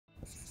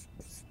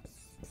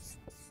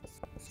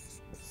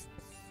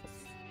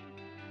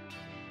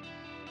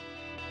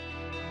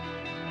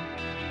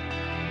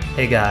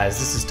Hey guys,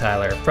 this is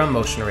Tyler from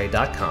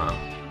MotionArray.com,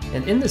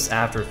 and in this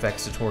After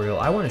Effects tutorial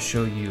I want to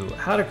show you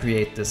how to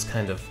create this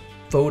kind of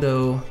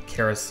photo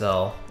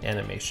carousel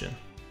animation.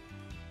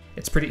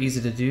 It's pretty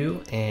easy to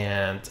do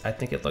and I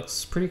think it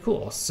looks pretty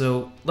cool,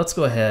 so let's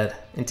go ahead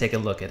and take a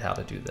look at how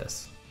to do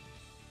this.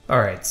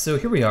 Alright, so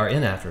here we are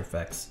in After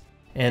Effects,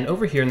 and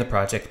over here in the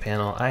project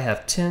panel I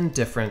have 10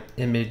 different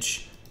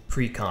image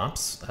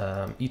pre-comps.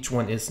 Each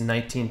one is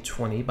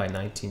 1920 by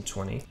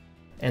 1920.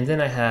 And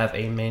then I have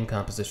a main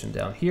composition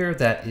down here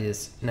that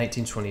is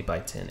 1920 by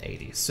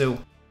 1080. So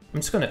I'm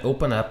just going to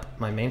open up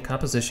my main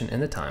composition in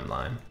the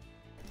timeline,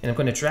 and I'm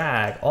going to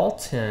drag all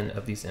 10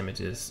 of these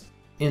images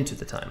into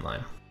the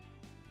timeline.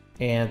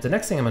 And the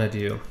next thing I'm going to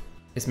do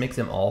is make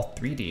them all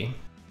 3D.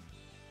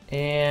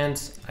 And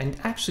I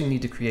actually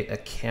need to create a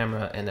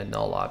camera and a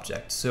null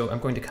object. So I'm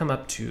going to come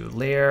up to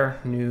Layer,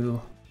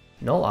 New,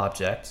 Null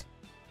Object,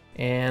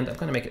 and I'm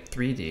going to make it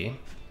 3D.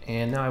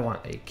 And now I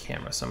want a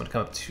camera, so I'm going to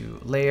come up to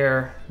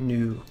Layer,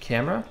 New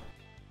Camera,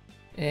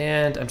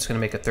 and I'm just going to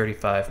make a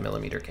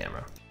 35mm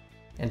camera.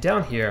 And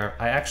down here,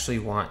 I actually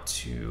want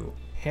to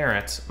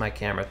parent my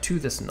camera to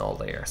this null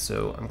layer.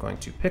 So I'm going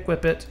to pick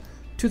whip it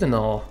to the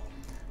null,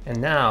 and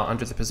now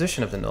under the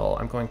position of the null,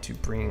 I'm going to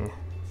bring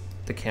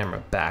the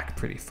camera back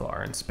pretty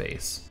far in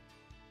space.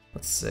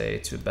 Let's say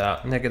to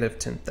about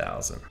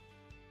 -10,000.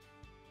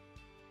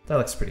 That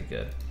looks pretty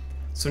good.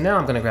 So now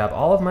I'm going to grab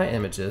all of my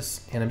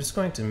images and I'm just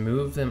going to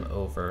move them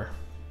over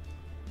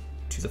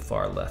to the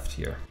far left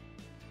here.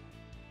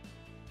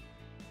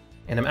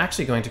 And I'm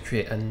actually going to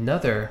create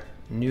another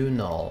new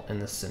null in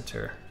the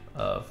center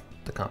of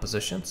the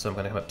composition. So I'm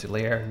going to come up to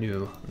Layer,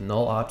 New,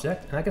 Null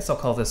Object, and I guess I'll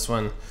call this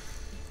one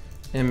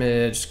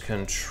Image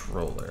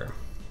Controller.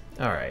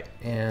 Alright,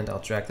 and I'll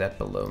drag that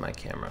below my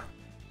camera.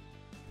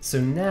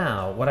 So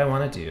now what I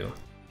want to do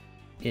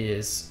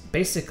is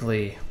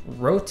basically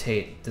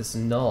rotate this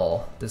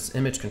null, this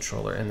image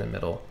controller in the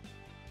middle,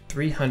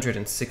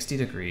 360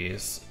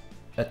 degrees,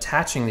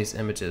 attaching these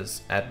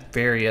images at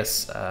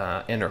various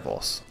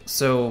intervals.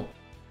 So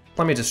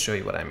let me just show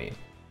you what I mean.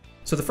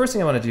 So the first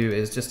thing I want to do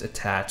is just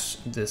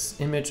attach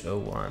this image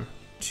 01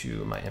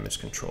 to my image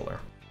controller.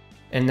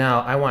 And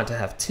now I want to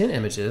have 10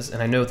 images,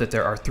 and I know that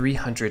there are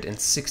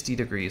 360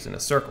 degrees in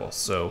a circle.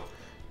 So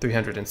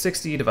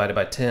 360 divided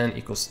by 10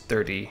 equals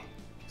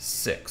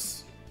 36.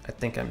 I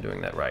think I'm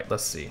doing that right.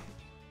 Let's see.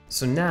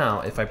 So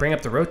now if I bring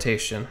up the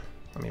rotation,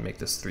 let me make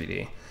this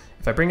 3D.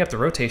 If I bring up the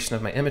rotation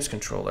of my image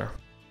controller,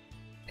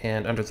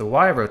 and under the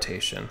Y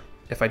rotation,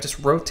 if I just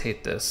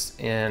rotate this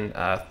in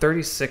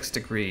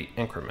 36-degree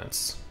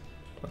increments,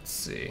 let's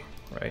see,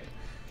 right?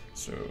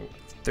 So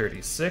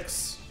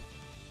 36,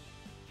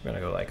 I'm gonna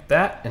go like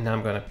that, and now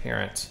I'm gonna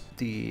parent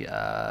the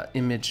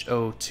image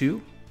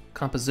 02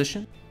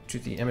 composition to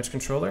the image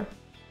controller,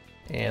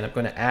 and I'm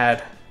gonna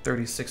add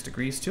 36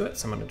 degrees to it,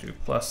 so I'm going to do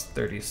plus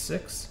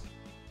 36.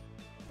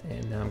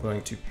 And now I'm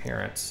going to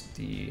parent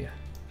the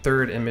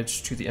third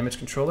image to the image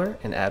controller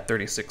and add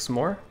 36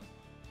 more.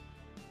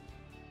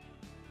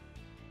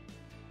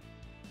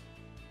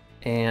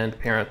 And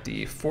parent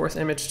the fourth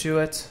image to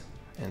it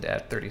and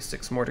add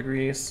 36 more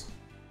degrees.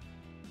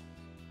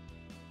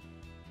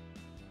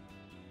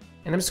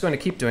 And I'm just going to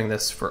keep doing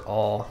this for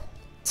all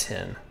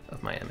 10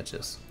 of my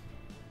images.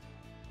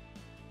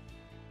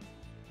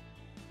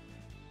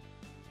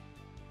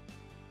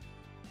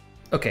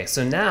 Okay,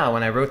 so now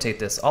when I rotate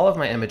this, all of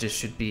my images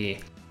should be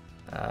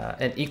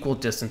an equal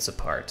distance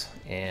apart,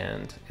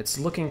 and it's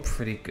looking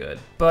pretty good.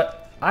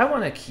 But I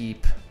want to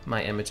keep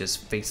my images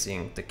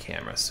facing the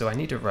camera, so I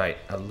need to write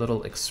a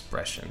little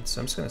expression.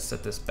 So I'm just going to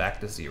set this back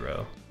to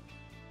 0,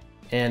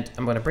 and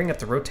I'm going to bring up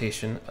the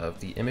rotation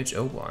of the image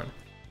 01.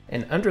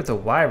 And under the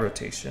Y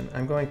rotation,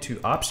 I'm going to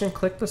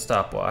Option-click the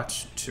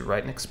stopwatch to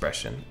write an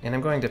expression, and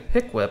I'm going to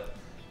pick whip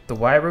the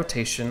Y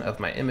rotation of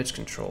my image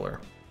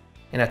controller.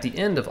 And at the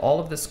end of all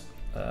of this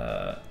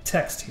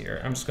text here,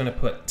 I'm just going to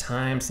put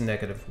times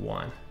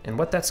 -1. And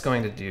what that's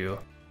going to do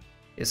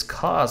is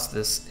cause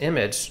this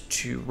image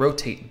to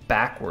rotate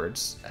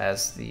backwards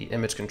as the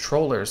image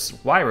controller's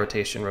Y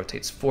rotation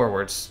rotates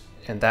forwards,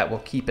 and that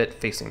will keep it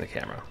facing the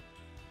camera.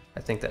 I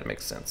think that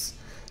makes sense.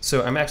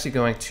 So I'm actually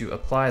going to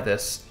apply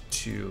this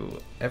to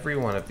every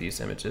one of these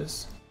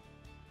images.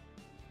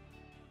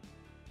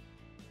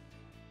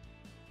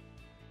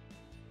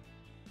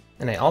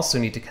 And I also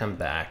need to come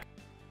back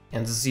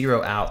and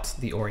zero out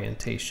the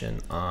orientation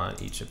on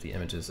each of the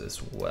images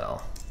as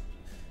well.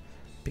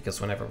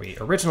 Because whenever we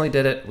originally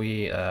did it,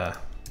 we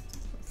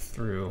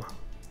threw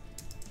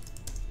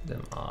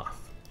them off.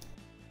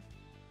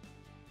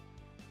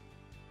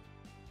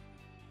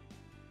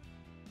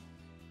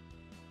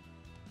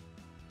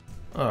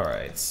 All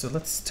right, so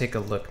let's take a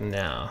look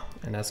now.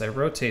 And as I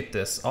rotate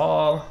this,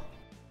 all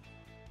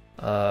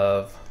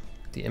of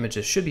the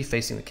images should be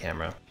facing the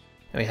camera.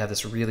 And we have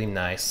this really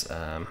nice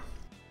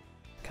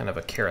kind of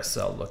a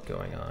carousel look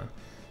going on.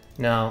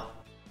 Now,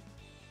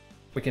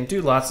 we can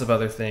do lots of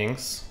other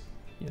things,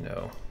 you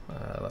know,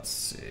 let's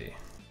see.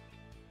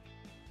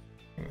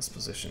 Bring this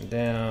position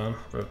down,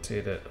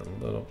 rotate it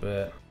a little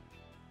bit.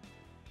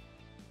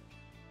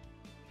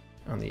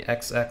 on the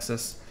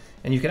x-axis.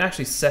 And you can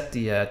actually set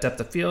the depth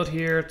of field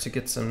here to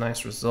get some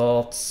nice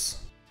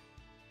results.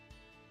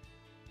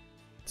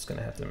 Just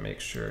gonna have to make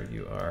sure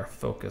you are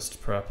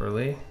focused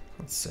properly.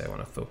 Let's say I want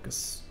to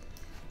focus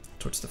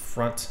towards the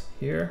front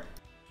here.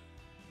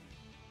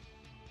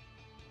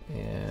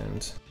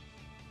 And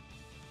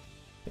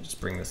just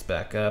bring this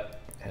back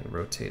up and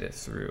rotate it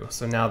through.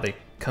 So now they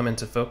come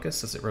into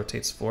focus as it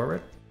rotates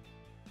forward.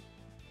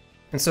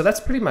 And so that's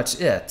pretty much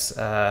it.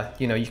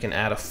 You know, you can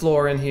add a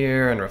floor in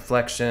here and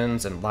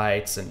reflections and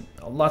lights and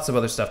lots of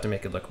other stuff to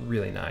make it look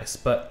really nice.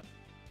 But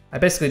I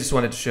basically just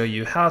wanted to show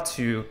you how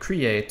to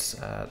create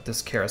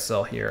this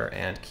carousel here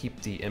and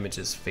keep the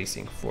images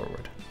facing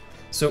forward.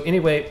 So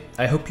anyway,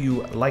 I hope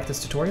you liked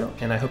this tutorial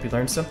and I hope you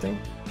learned something.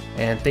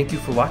 And thank you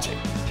for watching.